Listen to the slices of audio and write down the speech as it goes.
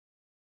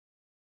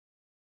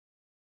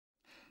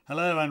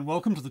Hello and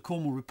welcome to the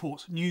Cornwall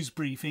Report news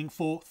briefing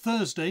for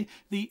Thursday,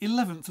 the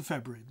 11th of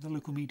February. The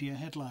local media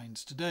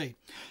headlines today.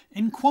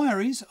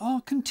 Inquiries are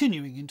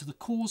continuing into the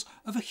cause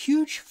of a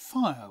huge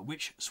fire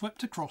which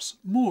swept across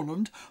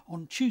moorland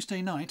on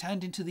Tuesday night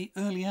and into the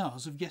early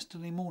hours of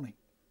yesterday morning.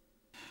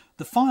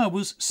 The fire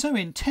was so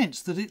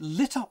intense that it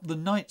lit up the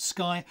night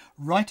sky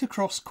right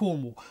across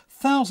Cornwall.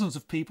 Thousands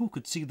of people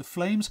could see the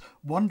flames,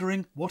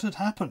 wondering what had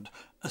happened.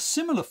 A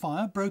similar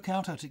fire broke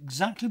out at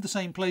exactly the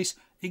same place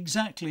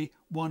exactly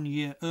 1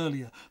 year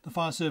earlier. The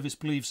fire service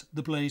believes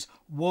the blaze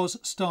was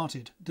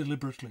started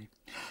deliberately.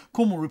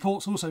 Cornwall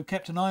Reports also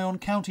kept an eye on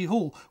County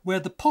Hall, where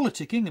the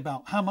politicking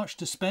about how much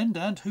to spend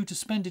and who to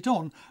spend it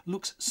on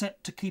looks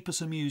set to keep us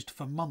amused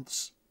for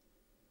months.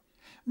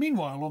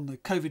 Meanwhile, on the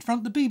COVID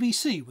front, the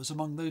BBC was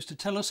among those to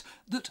tell us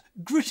that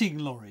gritting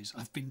lorries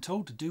have been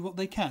told to do what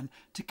they can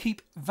to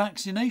keep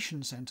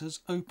vaccination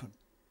centres open.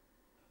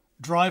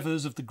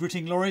 Drivers of the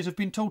gritting lorries have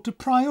been told to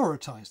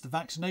prioritise the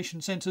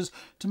vaccination centres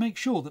to make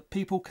sure that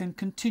people can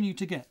continue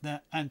to get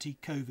their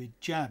anti-COVID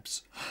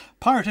jabs.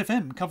 Pirate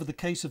FM covered the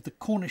case of the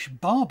Cornish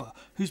barber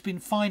who's been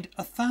fined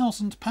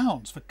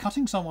 £1,000 for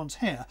cutting someone's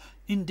hair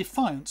in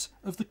defiance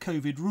of the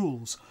COVID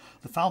rules.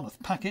 The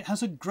Falmouth Packet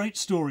has a great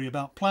story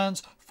about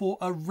plans for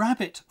a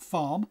rabbit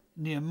farm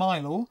near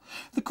Mylor.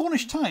 The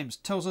Cornish Times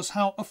tells us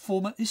how a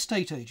former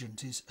estate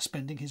agent is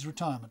spending his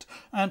retirement.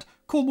 And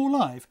Cornwall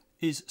Live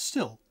is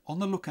still on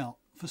the lookout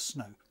for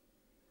snow.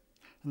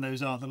 And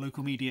those are the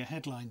local media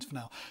headlines for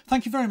now.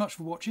 Thank you very much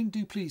for watching.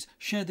 Do please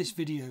share this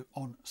video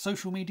on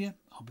social media.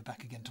 I'll be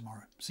back again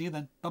tomorrow. See you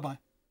then. Bye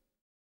bye.